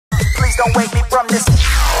please don't wake me from this.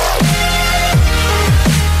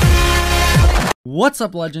 What's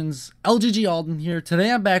up, legends? LGG Alden here.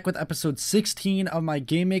 Today I'm back with episode 16 of my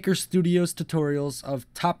Game Maker Studios tutorials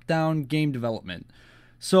of top-down game development.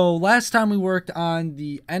 So last time we worked on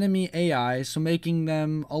the enemy AI, so making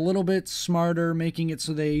them a little bit smarter, making it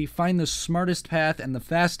so they find the smartest path and the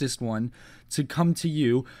fastest one to come to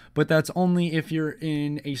you, but that's only if you're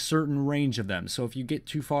in a certain range of them. So if you get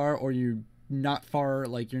too far or you're not far,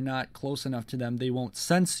 like you're not close enough to them, they won't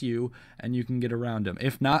sense you and you can get around them.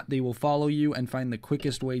 If not, they will follow you and find the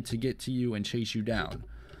quickest way to get to you and chase you down.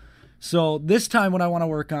 So this time what I want to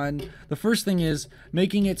work on, the first thing is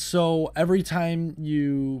making it so every time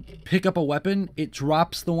you pick up a weapon, it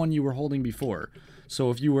drops the one you were holding before. So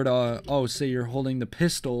if you were to, say you're holding the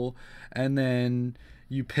pistol and then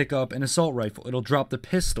you pick up an assault rifle, it'll drop the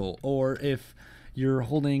pistol. Or if you're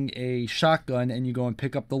holding a shotgun and you go and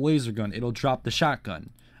pick up the laser gun, it'll drop the shotgun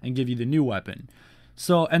and give you the new weapon.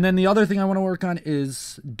 So, and then the other thing I want to work on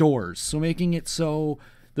is doors. So making it so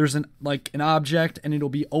there's an object and it'll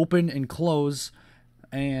be open and close,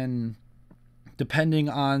 and depending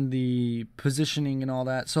on the positioning and all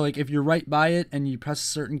that. So like if you're right by it and you press a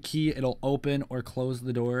certain key, it'll open or close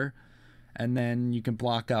the door, and then you can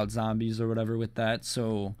block out zombies or whatever with that.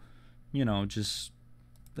 So, you know, just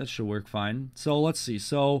that should work fine. So let's see.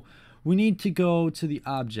 So we need to go to the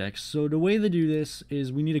objects. So the way to do this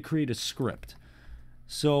is we need to create a script.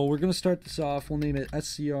 So we're going to start this off. We'll name it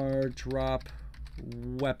scr drop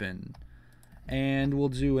weapon, and we'll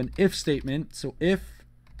do an if statement. So if,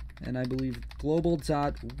 and I believe global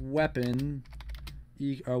dot weapon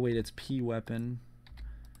it's p weapon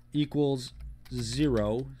equals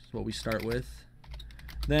 0 is what we start with.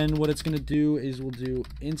 Then what it's going to do is we'll do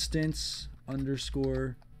instance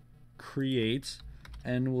underscore create,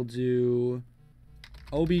 and we'll do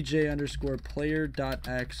obj underscore player dot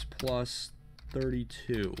x plus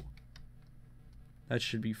 32. That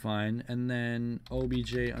should be fine. And then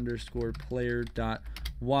obj underscore player dot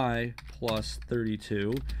y plus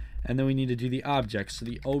 32. And then we need to do the object. So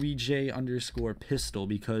the obj underscore pistol,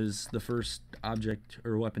 because the first object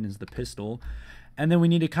or weapon is the pistol. And then we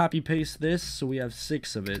need to copy paste this. So we have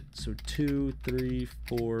 6 of it. So 2, 3,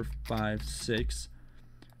 4, 5, 6.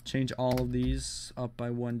 Change all of these up by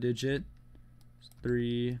 1 digit.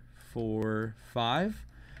 3, 4, 5.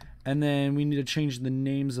 And then we need to change the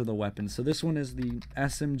names of the weapons. So this one is the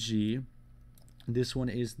SMG. This one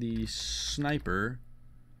is the sniper.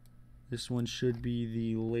 This one should be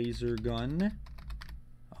the laser gun.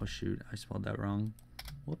 Oh shoot, I spelled that wrong.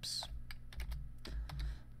 Whoops.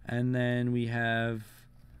 And then we have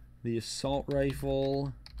the assault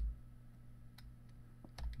rifle.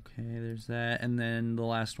 Okay, there's that. And then the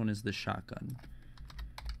last one is the shotgun.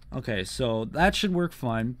 Okay, so that should work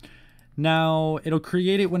fine. Now, it'll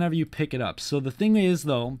create it whenever you pick it up. So the thing is,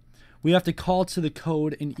 though, we have to call to the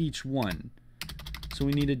code in each one. So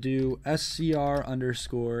we need to do scr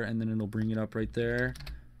underscore, and then it'll bring it up right there.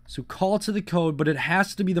 So call to the code, but it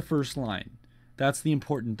has to be the first line. That's the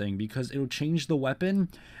important thing, because it'll change the weapon,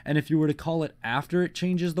 and if you were to call it after it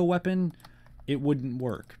changes the weapon, it wouldn't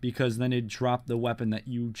work, because then it'd drop the weapon that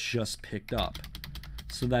you just picked up.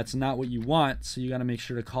 So that's not what you want, so you got to make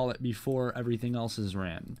sure to call it before everything else is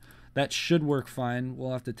ran. That should work fine.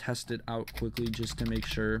 We'll have to test it out quickly just to make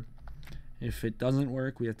sure. If it doesn't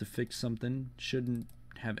work, we have to fix something. Shouldn't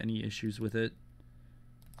have any issues with it.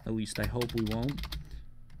 At least I hope we won't.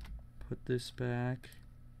 Put this back.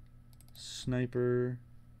 Sniper.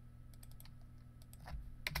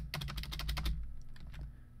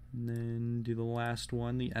 And then do the last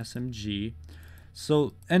one, the SMG.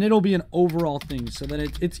 So, and it'll be an overall thing so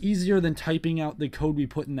that it's easier than typing out the code we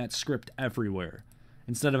put in that script everywhere.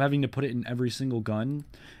 Instead of having to put it in every single gun,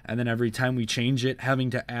 and then every time we change it, having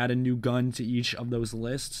to add a new gun to each of those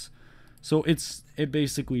lists. So it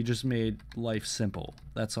basically just made life simple.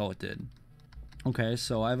 That's all it did. Okay,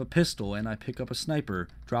 so I have a pistol and I pick up a sniper,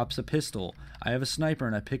 drops a pistol. I have a sniper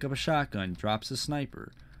and I pick up a shotgun, drops a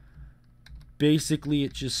sniper. Basically,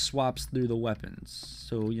 it just swaps through the weapons.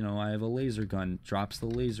 So, you know, I have a laser gun, drops the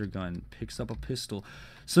laser gun, picks up a pistol.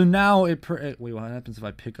 So now wait, what happens if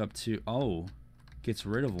I pick up two? Oh, gets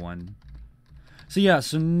rid of one. So yeah,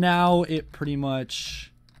 so now it pretty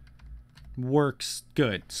much works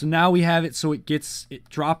good. So now we have it so it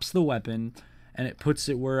drops the weapon and it puts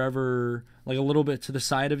it wherever, like a little bit to the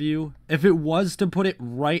side of you. If it was to put it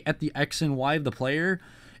right at the X and Y of the player,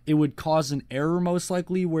 it would cause an error most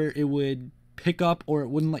likely where it would pick up, or it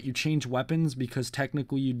wouldn't let you change weapons because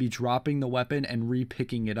technically you'd be dropping the weapon and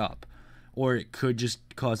re-picking it up. Or it could just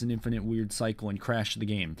cause an infinite weird cycle and crash the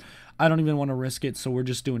game. I don't even want to risk it, so we're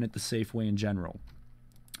just doing it the safe way in general.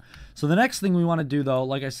 So the next thing we want to do, though,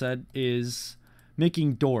 like I said, is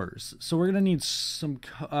making doors. So we're gonna need some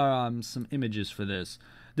images for this.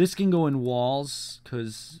 This can go in walls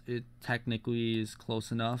because it technically is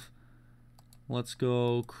close enough. Let's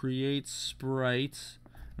go create sprite,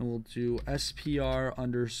 and we'll do SPR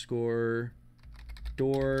underscore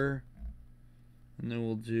door, and then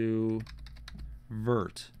we'll do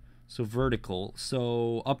vert. So vertical,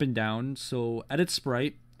 so up and down. So edit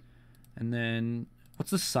sprite, and then what's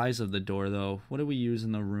the size of the door though? What do we use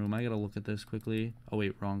in the room? I gotta look at this quickly. Oh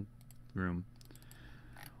wait, wrong room.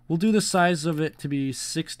 We'll do the size of it to be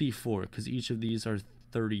 64 because each of these are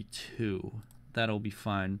 32. That'll be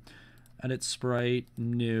fine. Edit sprite,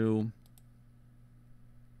 new.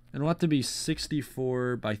 It'll have to be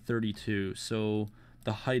 64 by 32, so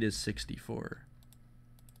the height is 64.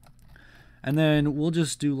 And then we'll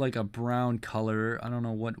just do like a brown color. I don't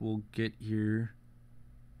know what we'll get here.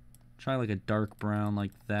 Try like a dark brown like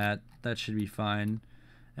that. That should be fine.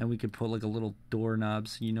 And we could put like a little doorknob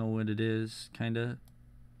so you know what it is, kind of.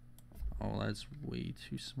 Oh, that's way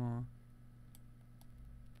too small.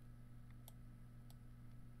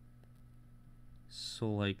 So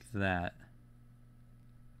like that.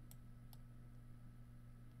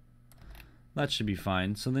 That should be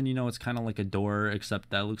fine. So then you know it's kind of like a door, except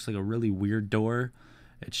that looks like a really weird door.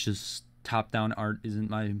 It's just top-down art isn't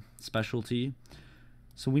my specialty.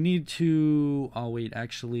 So we need to... Oh, wait,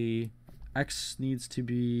 actually, X needs to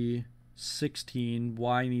be 16.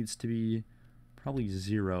 Y needs to be probably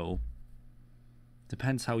 0.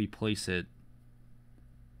 Depends how we place it.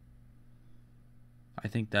 I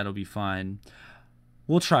think that'll be fine.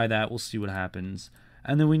 We'll try that. We'll see what happens.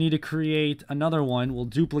 And then we need to create another one. We'll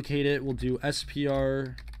duplicate it. We'll do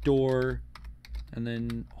SPR door and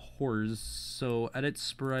then horse. So edit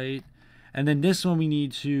sprite. And then this one we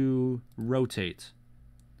need to rotate.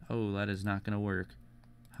 Oh, that is not going to work.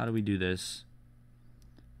 How do we do this?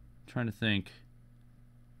 I'm trying to think.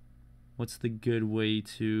 What's the good way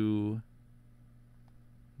to...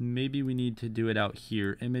 Maybe we need to do it out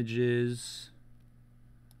here. Images.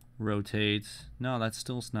 Rotate. No, that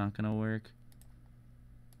still's not going to work.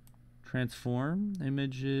 Transform,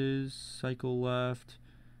 images, cycle left,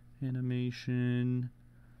 animation.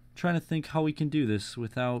 I'm trying to think how we can do this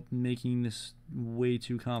without making this way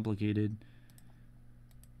too complicated.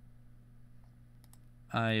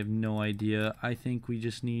 I have no idea. I think we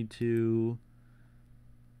just need to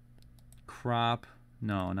crop.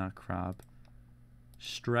 No, not crop.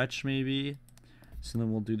 Stretch maybe. So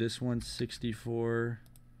then we'll do this one 64.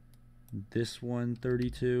 This one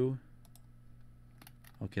 32.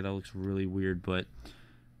 Okay, that looks really weird, but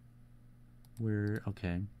we're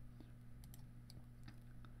okay.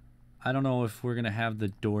 I don't know if we're gonna have the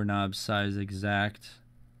doorknob size exact.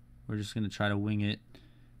 We're just gonna try to wing it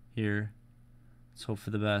here. Let's hope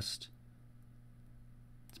for the best.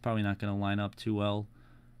 It's probably not gonna line up too well,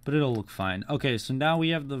 but it'll look fine. Okay, so now we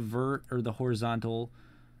have the vert or the horizontal.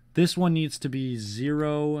 This one needs to be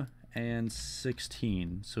 0 and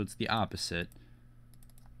 16, so it's the opposite.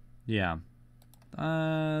 Yeah.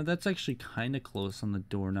 That's actually kind of close on the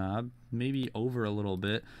doorknob. Maybe over a little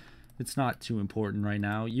bit. It's not too important right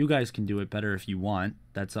now. You guys can do it better if you want.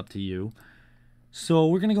 That's up to you. So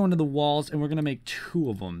we're going to go into the walls and we're going to make 2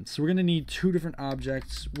 of them. So we're going to need 2 different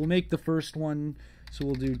objects. We'll make the first one. So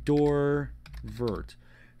we'll do door vert.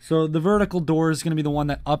 So the vertical door is going to be the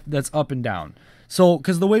one that's up and down. So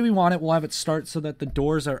because the way we want it, we'll have it start so that the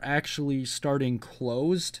doors are actually starting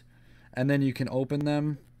closed. And then you can open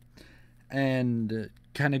them. And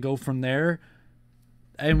kind of go from there.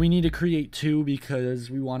 And we need to create 2 because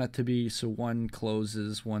we want it to be so one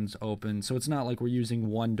closes, one's open. So it's not like we're using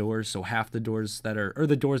one door, so half the doors that are, or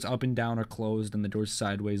the doors up and down are closed and the doors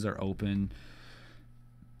sideways are open.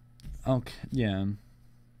 Okay, yeah.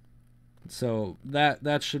 So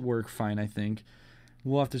that should work fine, I think.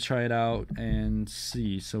 We'll have to try it out and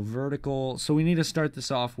see. So vertical, so we need to start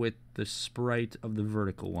this off with the sprite of the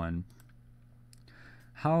vertical one.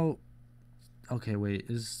 How... Okay, wait,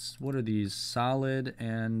 what are these? Solid,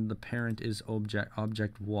 and the parent is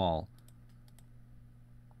object wall.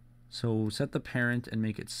 So set the parent and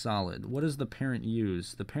make it solid. What does the parent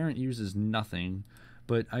use? The parent uses nothing,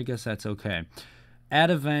 but I guess that's okay. Add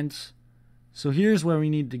event. So here's where we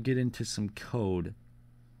need to get into some code.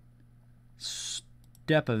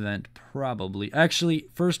 Step event, probably. Actually,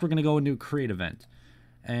 first we're going to go into create event.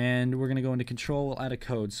 And we're going to go into control, we'll add a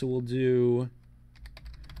code. So we'll do...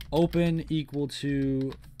 open equal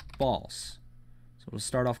to false. So we'll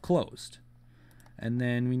start off closed. And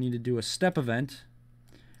then we need to do a step event.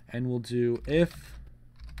 And we'll do if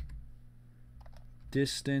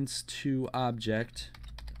distance to object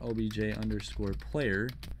obj underscore player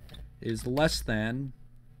is less than,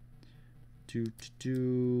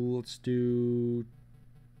 let's do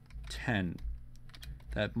 10.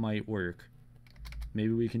 That might work.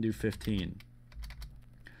 Maybe we can do 15.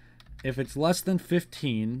 If it's less than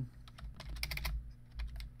 15,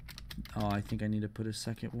 oh, I think I need to put a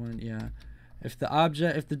second one. Yeah. If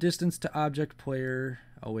the distance to object player,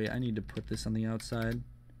 oh wait, I need to put this on the outside.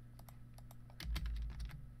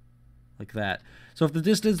 Like that. So if the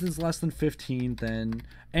distance is less than 15, then,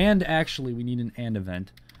 and actually we need an and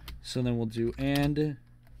event. So then we'll do and,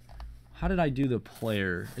 how did I do the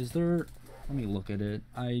player? Is there, let me look at it.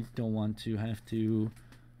 I don't want to have to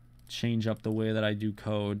change up the way that I do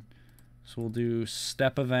code. So we'll do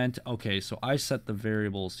step event. Okay, so I set the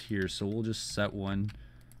variables here, so we'll just set one.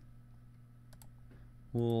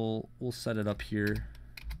 We'll set it up here.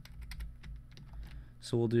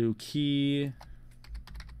 So we'll do key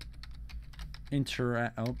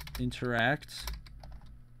interact,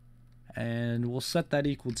 and we'll set that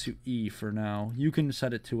equal to E for now. You can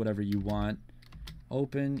set it to whatever you want.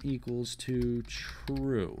 Open equals to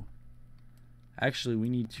true. Actually, we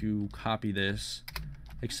need to copy this,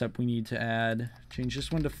 except we need to change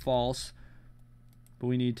this one to false, but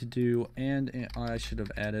we need to do and I should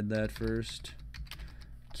have added that first.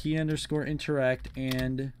 Key underscore interact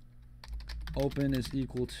and open is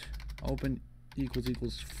equal to open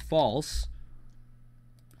equals false.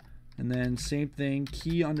 And then same thing,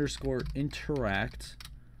 key underscore interact,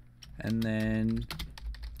 and then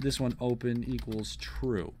this one open equals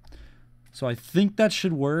true. So I think that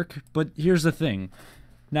should work, but here's the thing.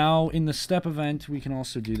 Now in the step event, we can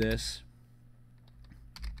also do this.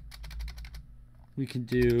 We can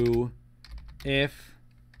do if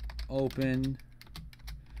open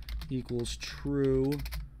equals true,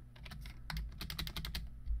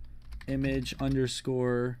 image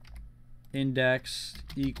underscore index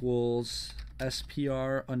equals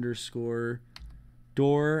spr underscore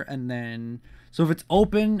door, and then, so if it's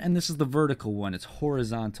open and this is the vertical one, it's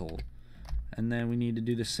horizontal. And then we need to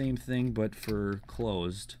do the same thing but for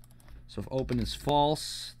closed. So if open is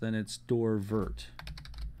false, then it's door vert.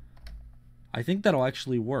 I think that'll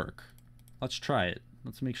actually work. Let's try it.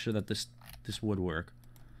 Let's make sure that this would work.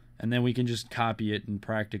 And then we can just copy it and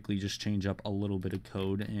practically just change up a little bit of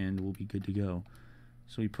code and we'll be good to go.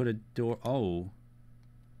 So we put a door, oh.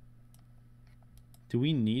 Do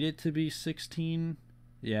we need it to be 16?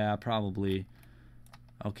 Yeah, probably.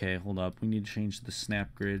 Okay, hold up. We need to change the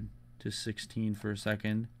snap grid to 16 for a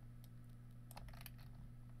second.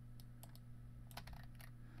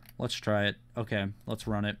 Let's try it. Okay, let's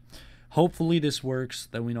run it. Hopefully this works,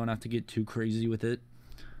 then we don't have to get too crazy with it.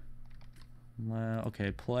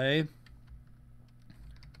 Okay, play.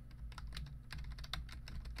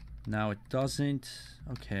 Now it doesn't.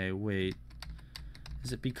 Okay, wait.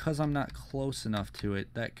 Is it because I'm not close enough to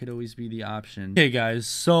it? That could always be the option. Okay, guys,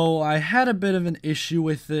 so I had a bit of an issue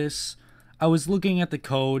with this. I was looking at the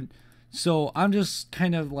code, so I'm just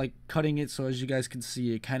kind of like cutting it so as you guys can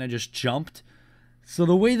see, it kind of just jumped. So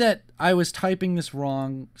the way that I was typing this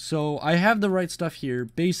wrong, so I have the right stuff here.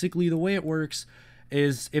 Basically, the way it works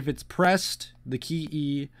is if it's pressed, the key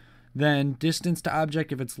E, then distance to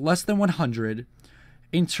object, if it's less than 100,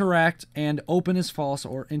 interact and open is false,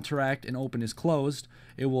 or interact and open is closed,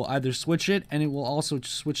 it will either switch it, and it will also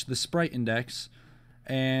switch the sprite index,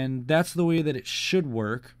 and that's the way that it should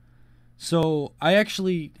work. So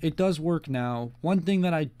it does work now. One thing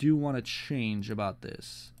that I do want to change about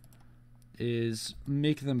this is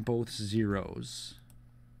make them both zeros.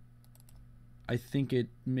 I think it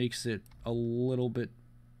makes it a little bit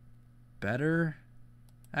better,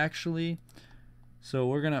 actually. So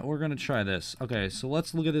we're gonna try this. Okay, so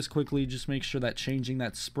let's look at this quickly. Just make sure that changing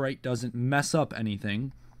that sprite doesn't mess up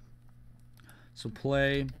anything. So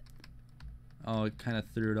play. Oh, it kind of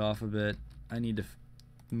threw it off a bit. I need to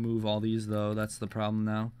move all these though. That's the problem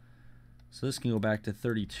now. So this can go back to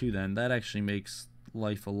 32 then. That actually makes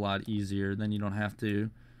life a lot easier. Then you don't have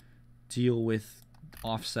to deal with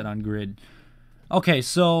offset on grid. Okay,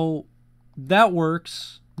 so that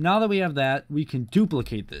works. Now that we have that, we can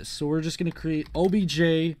duplicate this. So we're just going to create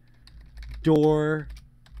obj door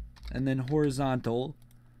and then horizontal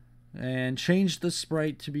and change the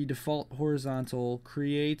sprite to be default horizontal,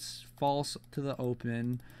 creates false to the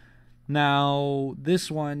open. Now this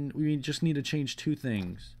one, we just need to change two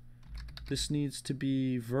things. This needs to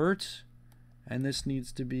be vert and this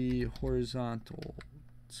needs to be horizontal.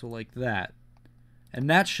 So like that. And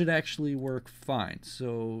that should actually work fine.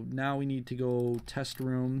 So now we need to go test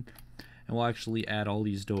room and we'll actually add all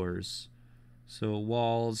these doors. So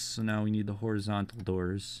walls, so now we need the horizontal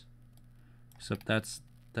doors. Except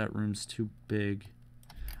that room's too big.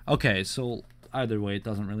 Okay, so either way, it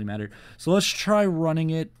doesn't really matter. So let's try running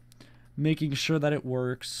it, making sure that it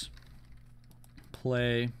works.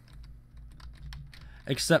 Play.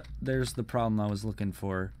 Except there's the problem I was looking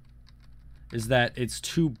for, is that it's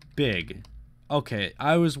too big. Okay,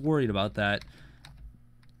 I was worried about that.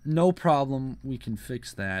 No problem, we can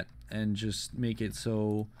fix that and just make it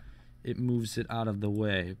so it moves it out of the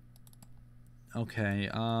way. Okay,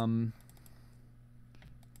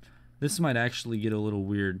 this might actually get a little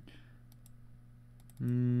weird.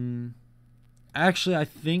 Actually, I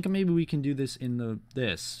think maybe we can do this in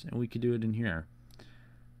this, and we could do it in here.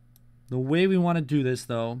 The way we want to do this,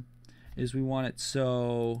 though, is we want it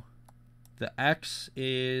so the X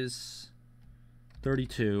is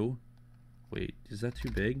 32. Wait, is that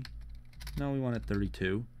too big? No, we want it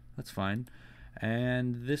 32. That's fine.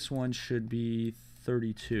 And this one should be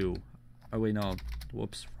 32. Oh, wait, no.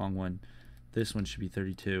 Whoops, wrong one. This one should be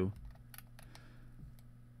 32.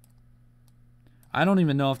 I don't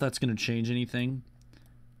even know if that's going to change anything.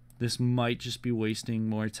 This might just be wasting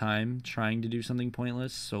more time trying to do something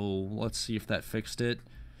pointless, so let's see if that fixed it.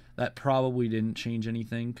 That probably didn't change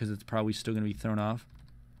anything because it's probably still going to be thrown off.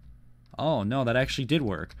 Oh, no, that actually did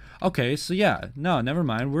work. Okay, so yeah, no, never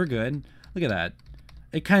mind, we're good. Look at that.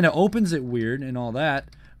 It kind of opens it weird and all that,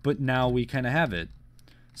 but now we kind of have it.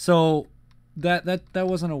 So that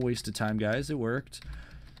wasn't a waste of time, guys. It worked.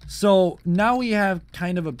 So now we have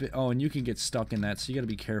kind of a bit. Oh, and you can get stuck in that, so you got to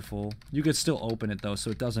be careful. You could still open it though, so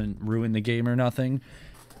it doesn't ruin the game or nothing.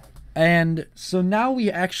 And so now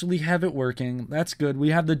we actually have it working. That's good. We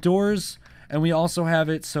have the doors, and we also have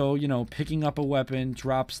it so, you know, picking up a weapon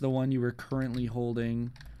drops the one you were currently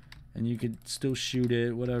holding, and you could still shoot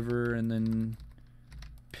it, whatever, and then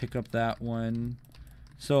pick up that one.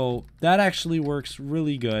 So that actually works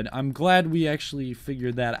really good. I'm glad we actually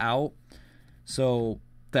figured that out. So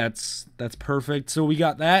that's perfect. So we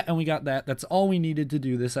got that and we got that. That's all we needed to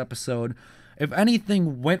do this episode. If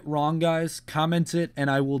anything went wrong, guys, comment it and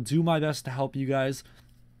I will do my best to help you guys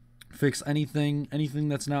fix anything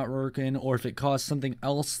that's not working, or if it caused something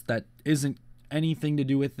else that isn't anything to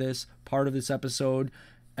do with this part of this episode,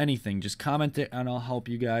 anything, just comment it and I'll help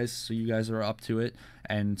you guys so you guys are up to it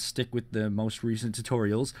and stick with the most recent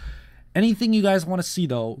tutorials. Anything you guys want to see,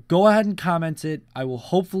 though, go ahead and comment it. I will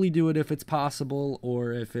hopefully do it if it's possible,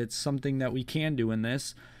 or if it's something that we can do in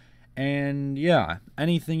this. And yeah,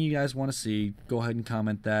 anything you guys want to see, go ahead and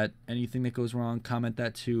comment that. Anything that goes wrong, comment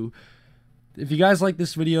that too. If you guys like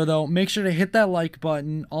this video, though, make sure to hit that like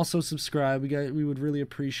button. Also subscribe. We would really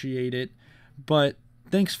appreciate it. But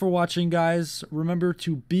thanks for watching, guys. Remember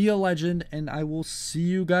to be a legend, and I will see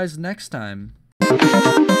you guys next time.